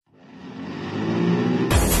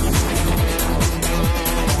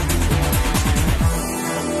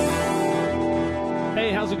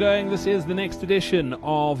going. This is the next edition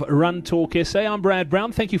of Run Talk SA. I'm Brad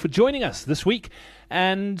Brown. Thank you for joining us this week.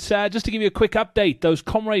 And just to give you a quick update, those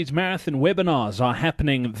Comrades Marathon webinars are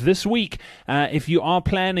happening this week. If you are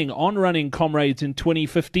planning on running Comrades in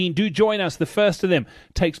 2015, do join us. The first of them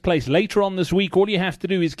takes place later on this week. All you have to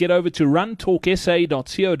do is get over to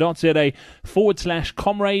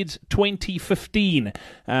runtalksa.co.za/Comrades 2015.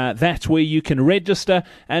 That's where you can register.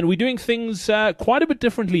 And we're doing things quite a bit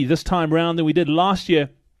differently this time around than we did last year.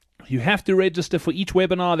 You have to register for each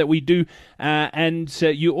webinar that we do, and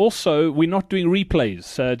we're not doing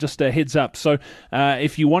replays, just a heads up. So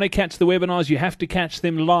if you want to catch the webinars, you have to catch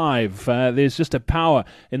them live. There's just a power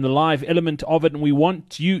in the live element of it, and we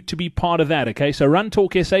want you to be part of that, okay? So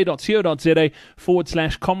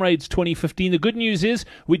runtalksa.co.za/Comrades 2015. The good news is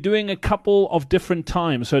we're doing a couple of different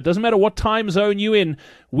times, so it doesn't matter what time zone you're in,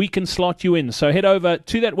 we can slot you in. So head over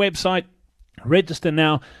to that website, register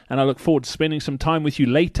now, and I look forward to spending some time with you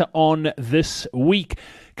later on this week.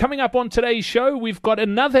 Coming up on today's show, we've got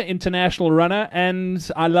another international runner, and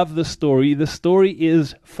I love this story. The story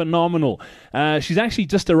is phenomenal. She's actually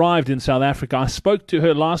just arrived in South Africa. I spoke to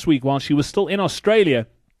her last week while she was still in Australia.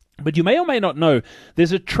 But you may or may not know,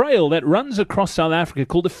 there's a trail that runs across South Africa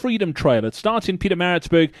called the Freedom Trail. It starts in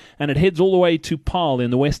Pietermaritzburg and it heads all the way to Paarl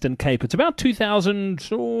in the Western Cape. It's about 2,000,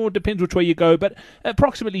 depends which way you go, but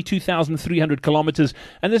approximately 2,300 kilometers.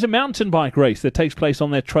 And there's a mountain bike race that takes place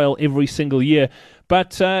on that trail every single year.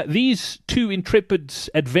 But these two intrepid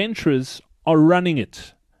adventurers are running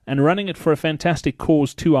it. And running it for a fantastic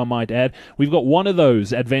cause too, I might add. We've got one of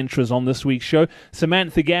those adventurers on this week's show,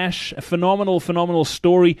 Samantha Gash. A phenomenal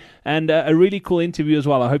story and a really cool interview as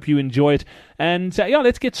well. I hope you enjoy it. And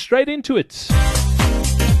let's get straight into it.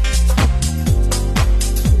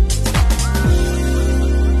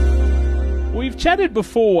 We've chatted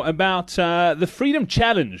before about the Freedom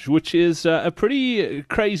Challenge, which is a pretty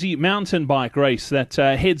crazy mountain bike race that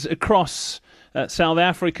heads across South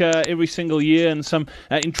Africa every single year, and some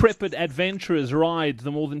intrepid adventurers ride the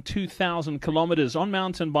more than 2,000 kilometers on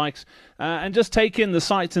mountain bikes and just take in the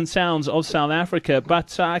sights and sounds of South Africa.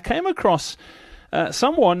 But I came across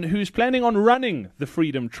someone who's planning on running the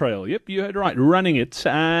Freedom Trail. Yep, you heard right, running it.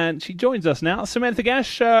 And she joins us now. Samantha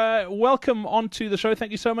Gash, welcome onto the show.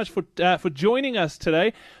 Thank you so much for joining us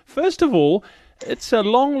today. First of all, it's a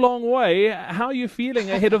long way. How are you feeling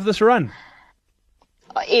ahead of this run?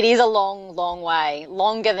 It is a long way,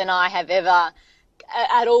 longer than I have ever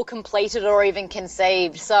at all completed or even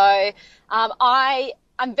conceived. So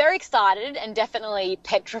I'm very excited and definitely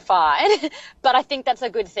petrified, but I think that's a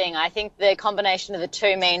good thing. I think the combination of the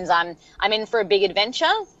two means I'm in for a big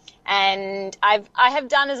adventure, and I have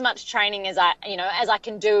done as much training as I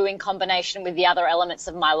can do in combination with the other elements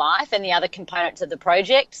of my life and the other components of the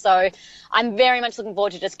project. So I'm very much looking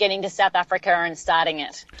forward to just getting to South Africa and starting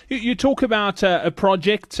it. You talk about a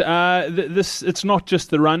project. It's not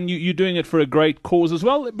just the run. You're doing it for a great cause as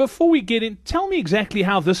well. Before we get in, tell me exactly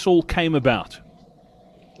how this all came about.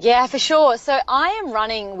 Yeah, for sure. So I am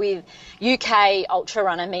running with UK ultra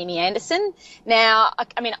runner Mimi Anderson. Now,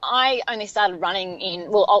 I only started running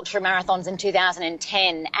ultra marathons in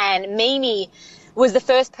 2010, and Mimi was the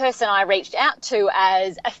first person I reached out to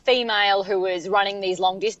as a female who was running these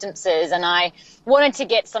long distances, and I wanted to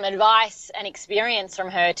get some advice and experience from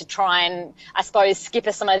her to try and, I suppose,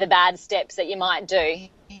 skip some of the bad steps that you might do.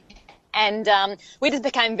 And we just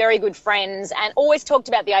became very good friends and always talked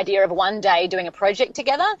about the idea of one day doing a project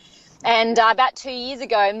together. And about 2 years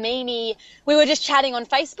ago, Mimi, we were just chatting on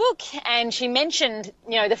Facebook, and she mentioned,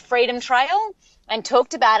 the Freedom Trail and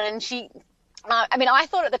talked about it. And I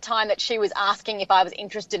thought at the time that she was asking if I was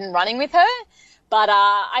interested in running with her. But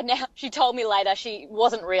she told me later she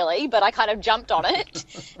wasn't really, but I kind of jumped on it.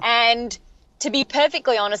 And to be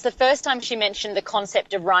perfectly honest, the first time she mentioned the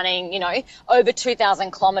concept of running, over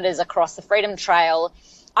 2,000 kilometers across the Freedom Trail,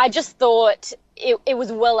 I just thought it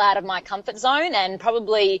was well out of my comfort zone and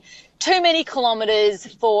probably too many kilometers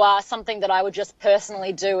for something that I would just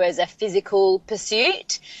personally do as a physical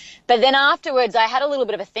pursuit. But then afterwards, I had a little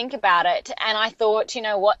bit of a think about it, and I thought,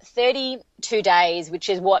 32 days, which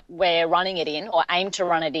is what we're running it in, or aim to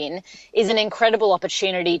run it in, is an incredible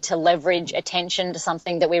opportunity to leverage attention to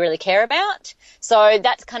something that we really care about. So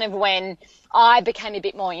that's kind of when I became a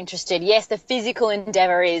bit more interested. Yes, the physical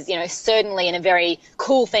endeavor is, certainly a very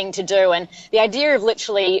cool thing to do. And the idea of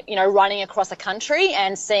literally, running across a country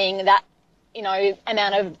and seeing that,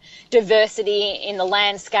 amount of diversity in the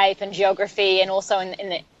landscape and geography and also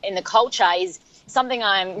in the culture is something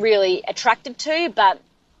I'm really attracted to. But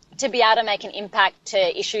to be able to make an impact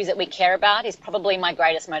to issues that we care about is probably my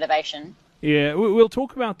greatest motivation. Yeah, we'll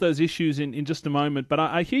talk about those issues in just a moment, but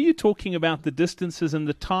I hear you talking about the distances and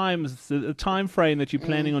the times, the time frame that you're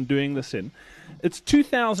planning on doing this in. It's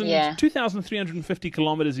 2,350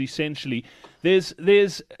 kilometers essentially.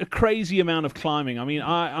 There's a crazy amount of climbing. I mean,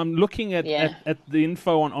 I'm looking at the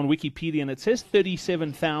info on Wikipedia, and it says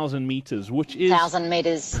 37,000 meters, which is 1,000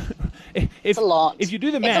 meters. It's a lot. If you do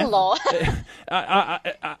the math, it's a lot.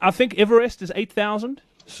 I think Everest is 8,000.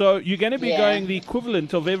 So you're going to be going the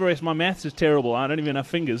equivalent of Everest. My maths is terrible. I don't even have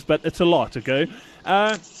fingers, but it's a lot, okay?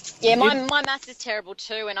 My maths is terrible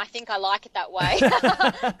too, and I think I like it that way.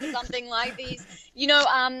 Something like these.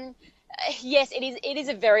 Yes, it is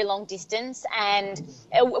a very long distance, and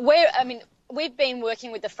we've been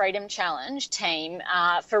working with the Freedom Challenge team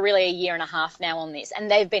for really a year and a half now on this, and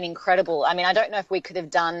they've been incredible. I mean, I don't know if we could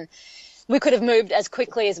have moved as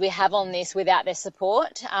quickly as we have on this without their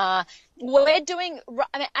support. At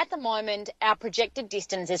the moment, our projected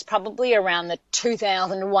distance is probably around the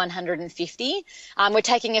 2,150. We're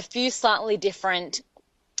taking a few slightly different,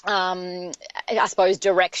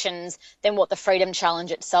 directions than what the Freedom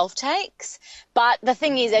Challenge itself takes. But the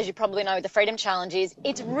thing is, as you probably know, the Freedom Challenge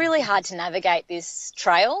it's really hard to navigate this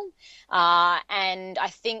trail. And I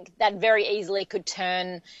think that very easily could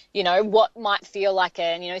turn, what might feel like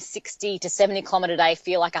a, 60 to 70 kilometre day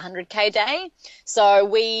feel like a 100K day. So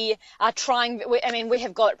we are trying, we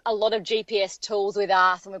have got a lot of GPS tools with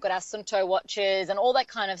us, and we've got our Sunto watches and all that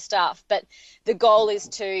kind of stuff. But the goal is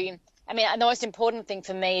the most important thing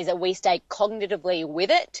for me is that we stay cognitively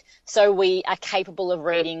with it, so we are capable of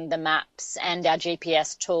reading the maps and our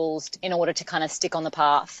GPS tools in order to kind of stick on the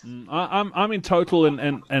path. I'm in total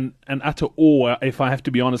and utter awe, if I have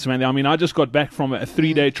to be honest, Amanda. I mean, I just got back from a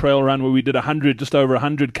 3-day trail run where we did just over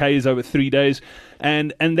 100 Ks over 3 days,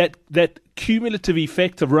 and that cumulative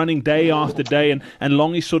effect of running day after day and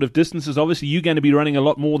longish sort of distances. Obviously, you're going to be running a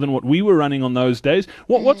lot more than what we were running on those days.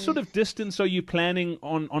 What sort of distance are you planning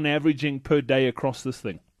on averaging per day across this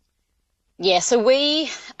thing? Yeah, so I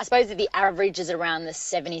suppose that the average is around the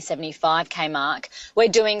 75K mark. We're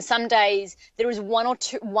doing some days, there is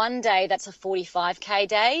one day that's a 45K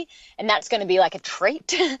day, and that's going to be like a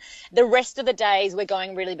treat. The rest of the days we're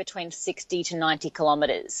going really between 60 to 90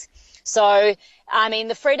 kilometres. So,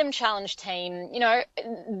 the Freedom Challenge team,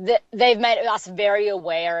 they've made us very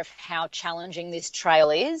aware of how challenging this trail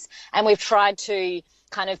is, and we've tried to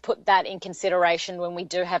kind of put that in consideration when we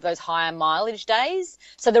do have those higher mileage days.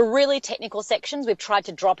 So the really technical sections, we've tried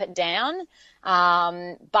to drop it down.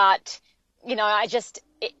 But, I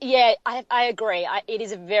agree. It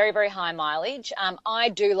is a very, very high mileage. I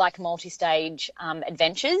do like multi-stage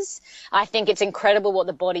adventures. I think it's incredible what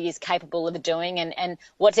the body is capable of doing. And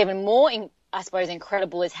what's even more,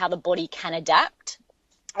 incredible is how the body can adapt.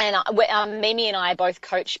 And Mimi and I are both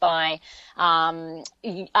coached by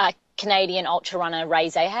Canadian ultra runner Ray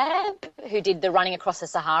Zahab, who did the running across the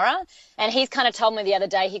Sahara. And he's kind of told me the other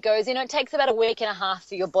day, he goes, it takes about a week and a half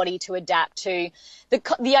for your body to adapt to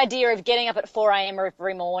the idea of getting up at 4 a.m.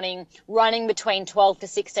 every morning, running between 12 to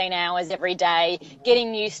 16 hours every day,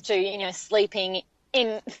 getting used to, sleeping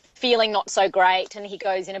in, feeling not so great. And he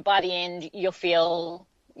goes, by the end, you'll feel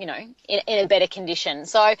in a better condition.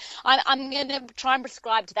 So I'm going to try and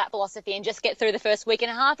prescribe to that philosophy and just get through the first week and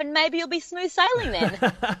a half, and maybe you'll be smooth sailing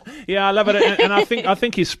then. Yeah, I love it, and I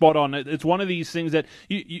think he's spot on. It's one of these things that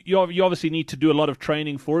you obviously need to do a lot of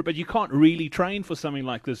training for it, but you can't really train for something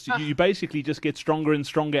like this. You basically just get stronger and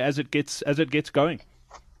stronger as it gets going.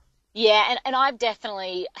 Yeah, and I've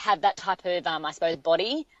definitely had that type of,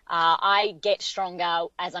 body. I get stronger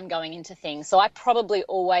as I'm going into things. So I probably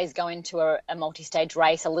always go into a multi-stage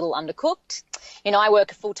race a little undercooked. I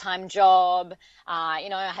work a full-time job.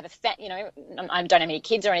 I have I don't have any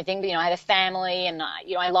kids or anything, but, I have a family, and,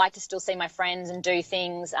 I like to still see my friends and do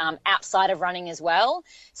things outside of running as well.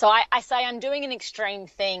 So I say I'm doing an extreme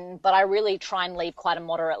thing, but I really try and lead quite a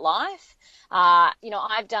moderate life.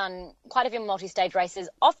 I've done quite a few multi-stage races,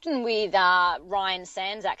 often with Ryan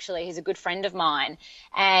Sands, actually, who's a good friend of mine.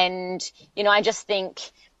 And, I just think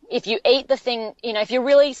if you eat the thing, if you're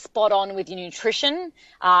really spot on with your nutrition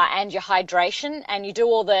and your hydration, and you do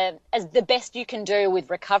the best you can do with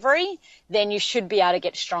recovery, then you should be able to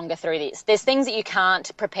get stronger through this. There's things that you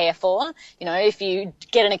can't prepare for, if you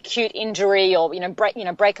get an acute injury or,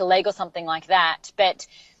 break a leg or something like that. But,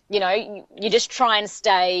 you just try and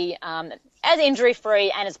stay as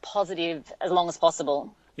injury-free and as positive as long as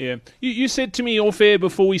possible. Yeah. You said to me off air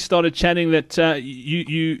before we started chatting that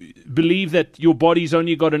you believe that your body's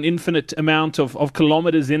only got an infinite amount of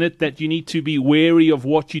kilometers in it, that you need to be wary of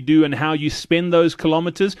what you do and how you spend those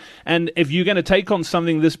kilometers. And if you're going to take on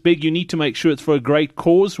something this big, you need to make sure it's for a great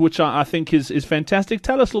cause, which I think is fantastic.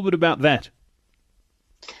 Tell us a little bit about that.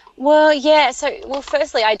 Well, yeah. So, well,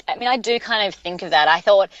 firstly, I mean, I do kind of think of that. I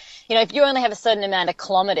thought, if you only have a certain amount of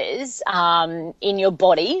kilometres in your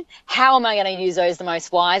body, how am I going to use those the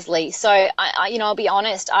most wisely? So, I'll be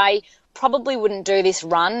honest, I probably wouldn't do this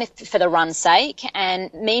run for the run's sake.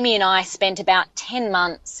 And Mimi and I spent about 10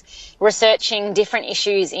 months researching different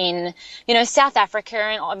issues in, South Africa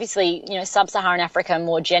and obviously, sub-Saharan Africa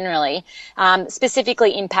more generally,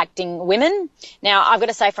 specifically impacting women. Now, I've got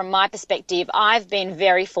to say from my perspective, I've been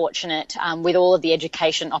very fortunate with all of the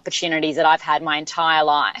education opportunities that I've had my entire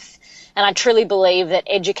life. And I truly believe that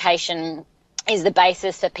education is the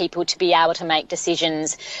basis for people to be able to make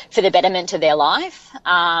decisions for the betterment of their life.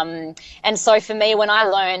 And so for me, when I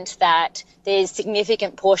learned that there's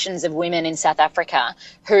significant portions of women in South Africa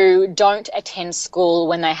who don't attend school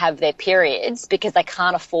when they have their periods because they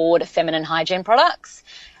can't afford feminine hygiene products,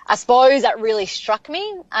 I suppose that really struck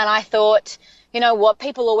me. And I thought,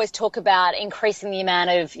 people always talk about increasing the amount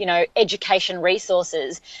of, education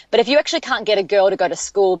resources. But if you actually can't get a girl to go to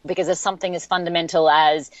school because of something as fundamental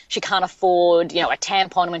as she can't afford, a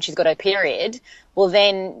tampon when she's got her period, well,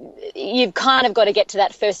 then you've kind of got to get to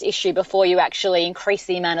that first issue before you actually increase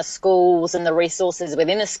the amount of schools and the resources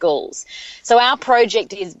within the schools. So our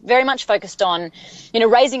project is very much focused on,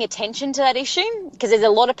 raising attention to that issue because there's a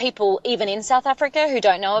lot of people, even in South Africa, who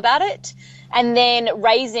don't know about it. And then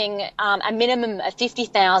raising a minimum of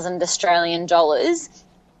 50,000 Australian dollars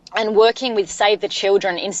and working with Save the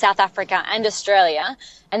Children in South Africa and Australia.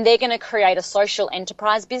 And they're going to create a social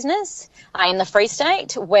enterprise business in the Free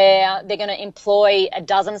State where they're going to employ a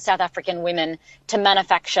dozen South African women to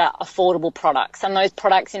manufacture affordable products. And those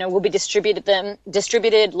products, will be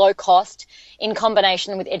distributed low cost in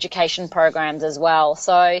combination with education programs as well.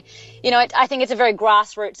 So, I think it's a very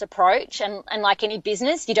grassroots approach. And like any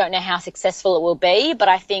business, you don't know how successful it will be. But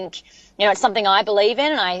I think, it's something I believe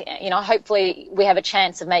in. And hopefully we have a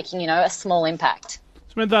chance of making, a small impact.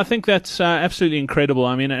 Samantha, I think that's absolutely incredible.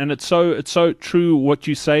 I mean, and it's so true what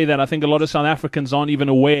you say that I think a lot of South Africans aren't even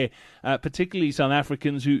aware, particularly South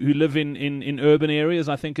Africans who live in urban areas.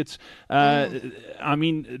 I think it's, I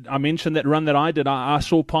mean, I mentioned that run that I did. I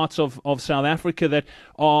saw parts of South Africa that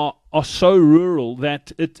are so rural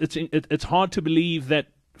that it's hard to believe that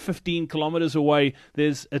 15 kilometers away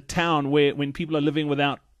there's a town when people are living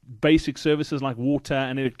without basic services like water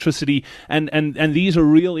and electricity, and these are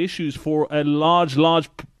real issues for a large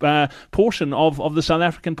portion of the South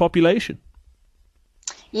African population.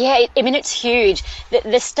 Yeah, I mean, it's huge. The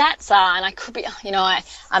stats are, and I could be,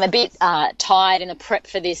 I'm a bit tired in the prep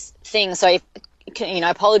for this thing, so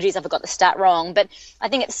apologies if I got the stat wrong, but I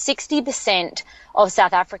think it's 60% of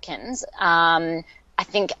South Africans, I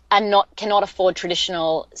think, cannot afford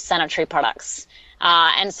traditional sanitary products.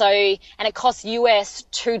 And it costs US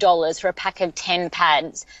 $2 for a pack of 10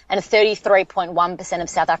 pads, and 33.1% of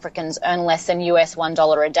South Africans earn less than US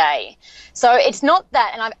 $1 a day. So it's not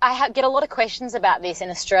that, and I get a lot of questions about this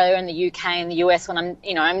in Australia and the UK and the US when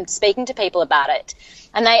I'm speaking to people about it.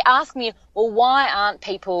 And they ask me, well, why aren't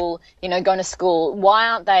people, going to school? Why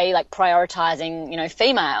aren't they prioritizing,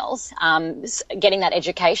 females, getting that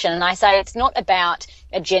education? And I say it's not about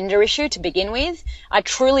a gender issue to begin with. I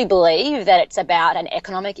truly believe that it's about an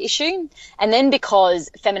economic issue. And then because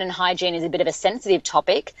feminine hygiene is a bit of a sensitive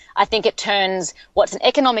topic, I think it turns what's an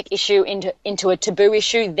economic issue into a taboo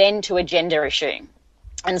issue, then to a gender issue.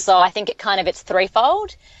 And so I think it's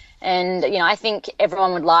threefold. And, I think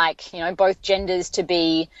everyone would like, both genders to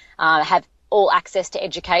be, have all access to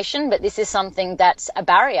education, but this is something that's a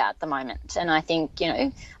barrier at the moment. And I think,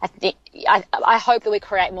 I hope that we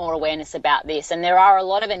create more awareness about this. And there are a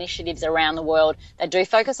lot of initiatives around the world that do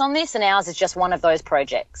focus on this, and ours is just one of those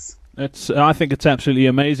projects. I think it's absolutely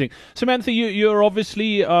amazing. Samantha, you're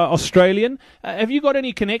obviously Australian. Have you got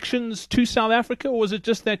any connections to South Africa, or was it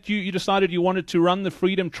just that you decided you wanted to run the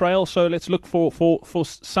Freedom Trail, so let's look for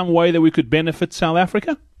some way that we could benefit South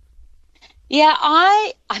Africa? Yeah,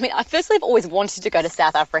 I mean, firstly, I've always wanted to go to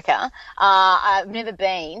South Africa. I've never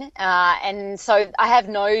been. And so I have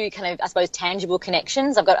no tangible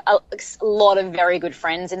connections. I've got a lot of very good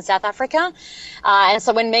friends in South Africa. And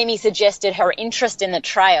so when Mimi suggested her interest in the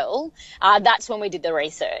trail, that's when we did the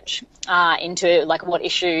research into what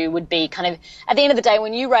issue would be at the end of the day,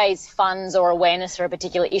 when you raise funds or awareness for a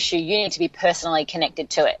particular issue, you need to be personally connected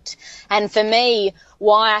to it. And for me,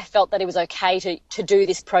 why I felt that it was okay to do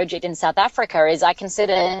this project in South Africa is I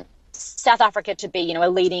consider South Africa to be, a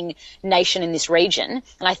leading nation in this region.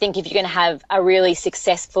 And I think if you're going to have a really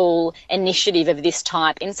successful initiative of this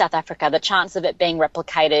type in South Africa, the chance of it being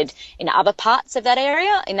replicated in other parts of that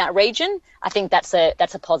area, in that region, I think that's a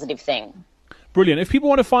positive thing. Brilliant. If people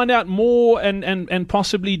want to find out more and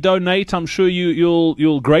possibly donate, I'm sure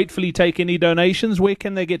you'll gratefully take any donations. Where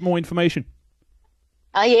can they get more information?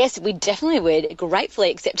 Yes, we definitely would gratefully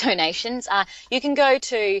accept donations. You can go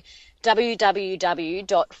to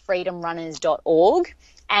www.freedomrunners.org.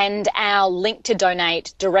 And our link to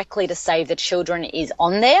donate directly to Save the Children is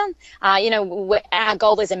on there. Our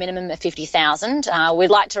goal is a minimum of 50,000. We'd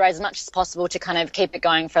like to raise as much as possible to kind of keep it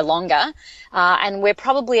going for longer. And we're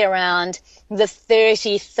probably around the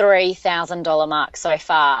 $33,000 mark so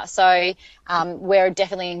far. So we're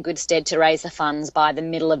definitely in good stead to raise the funds by the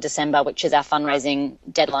middle of December, which is our fundraising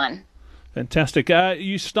deadline. Fantastic.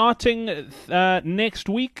 You starting next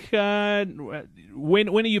week? When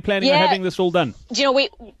are you planning on having this all done? We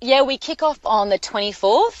kick off on the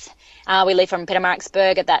 24th. We leave from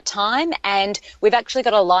Pietermaritzburg at that time, and we've actually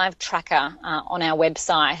got a live tracker on our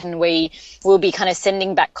website, and we will be kind of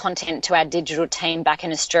sending back content to our digital team back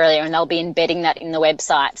in Australia, and they'll be embedding that in the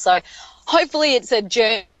website. So hopefully it's a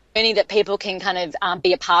journey that people can kind of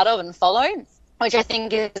be a part of and follow, which I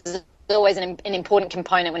think is always an important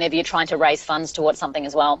component whenever you're trying to raise funds towards something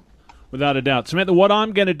as well. Without a doubt. Samantha, what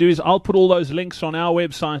I'm going to do is I'll put all those links on our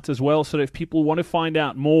website as well, so that if people want to find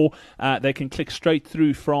out more, they can click straight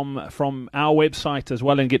through from our website as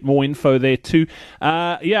well and get more info there too.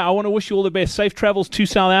 I want to wish you all the best. Safe travels to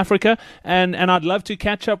South Africa, and I'd love to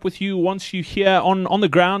catch up with you once you're here on the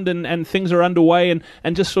ground and things are underway, and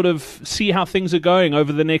just sort of see how things are going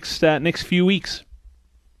over the next few weeks.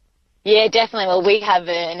 Yeah, definitely. Well, we have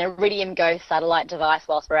an Iridium Go satellite device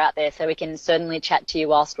whilst we're out there, so we can certainly chat to you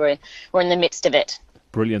whilst we're in the midst of it.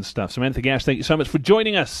 Brilliant stuff. Samantha Gash, thank you so much for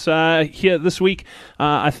joining us here this week.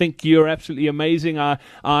 I think you're absolutely amazing.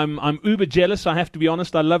 I'm uber jealous, I have to be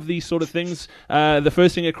honest. I love these sort of things. The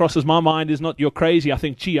first thing that crosses my mind is not you're crazy. I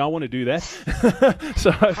think, gee, I want to do that.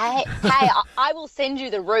 Hey, I will send you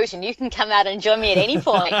the route and you can come out and join me at any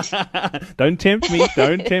point. Don't tempt me.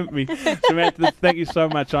 Don't tempt me. Samantha, thank you so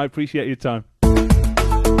much. I appreciate your time.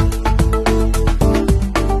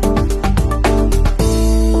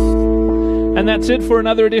 And that's it for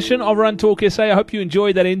another edition of Run Talk SA. I hope you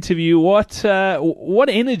enjoyed that interview. What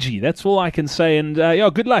energy, that's all I can say. And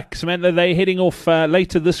good luck, Samantha. They're heading off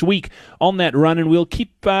later this week on that run, and we'll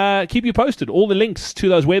keep you posted. All the links to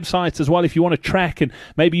those websites as well. If you want to track and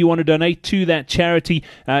maybe you want to donate to that charity,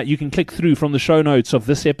 you can click through from the show notes of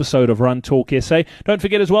this episode of Run Talk SA. Don't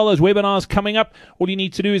forget as well, those webinars coming up. All you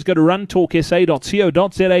need to do is go to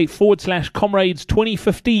runtalksa.co.za/comrades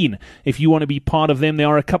 2015 if you want to be part of them. There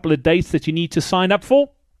are a couple of dates that you need to sign up for,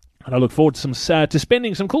 and I look forward to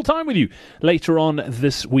spending some cool time with you later on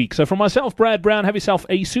this week. So from myself, Brad Brown, have yourself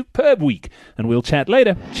a superb week, and we'll chat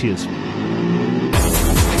later. Cheers.